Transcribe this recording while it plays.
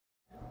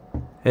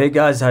Hey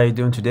guys, how you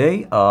doing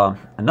today?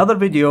 Another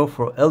video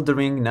for Elden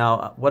Ring.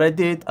 Now, what I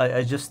did, I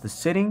adjust the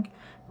setting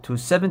to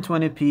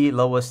 720p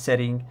lowest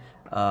setting.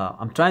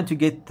 I'm trying to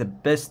get the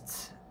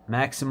best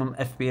maximum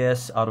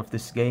FPS out of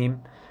this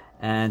game,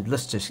 and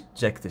let's just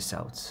check this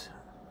out.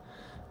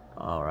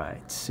 All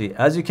right, see,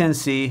 as you can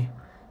see,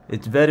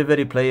 it's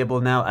very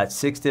playable now at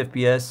 60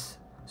 FPS,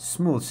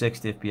 smooth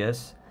 60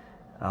 FPS.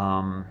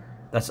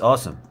 That's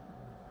awesome.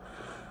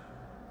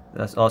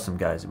 That's awesome,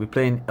 guys. We're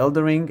playing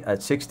Elden Ring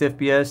at 60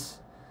 FPS.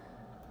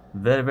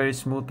 Very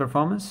smooth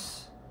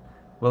performance.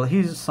 Well,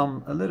 here's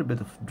a little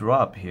bit of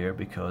drop here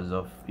because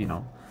of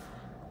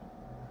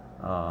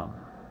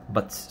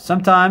but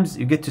sometimes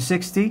you get to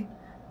 60.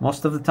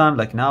 Most of the time,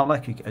 like now,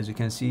 as you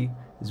can see,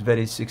 it's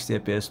very 60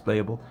 FPS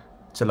playable.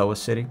 It's a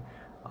lowest setting.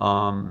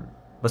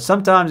 But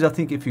sometimes I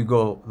think if you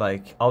go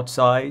like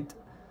outside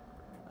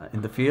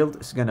in the field,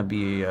 it's gonna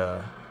be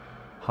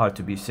hard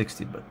to be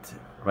 60. But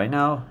right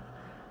now,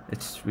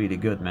 it's really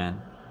good, man.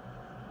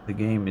 The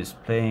game is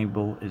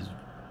playable, is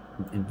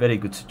in very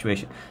good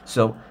situation.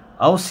 So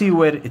I'll see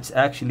where it's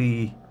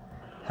actually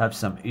have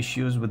some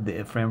issues with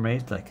the frame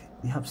rate. Like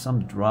you have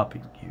some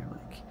dropping here.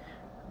 Like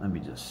let me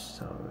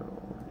just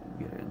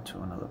get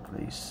into another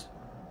place.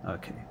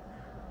 Okay,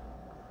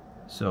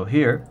 so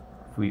here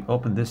if we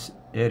open this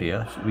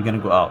area, we're gonna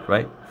go out,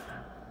 right?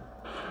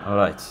 All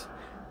right,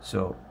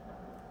 so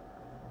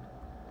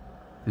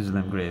this is the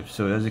engrave.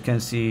 So as you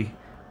can see,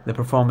 the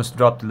performance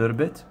dropped a little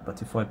bit,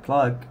 but if I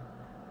plug,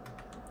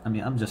 I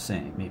mean, I'm just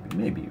saying,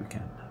 maybe you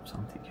can have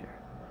something here.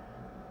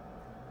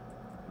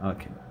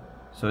 Okay,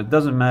 so it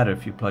doesn't matter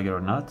if you plug it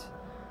or not.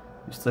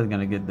 You're still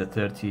gonna get the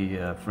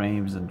 30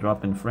 frames and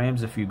drop in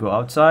frames if you go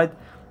outside.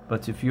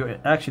 But if you're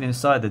actually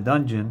inside the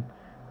dungeon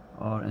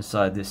or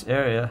inside this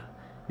area,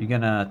 you're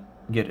gonna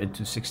get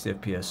into 60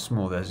 FPS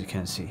smooth, as you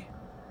can see.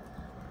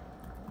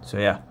 So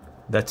yeah,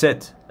 that's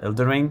it.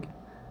 Elden Ring,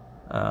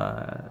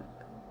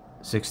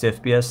 60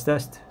 FPS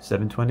test,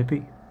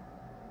 720p.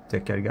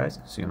 Take care,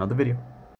 guys. See you in another video.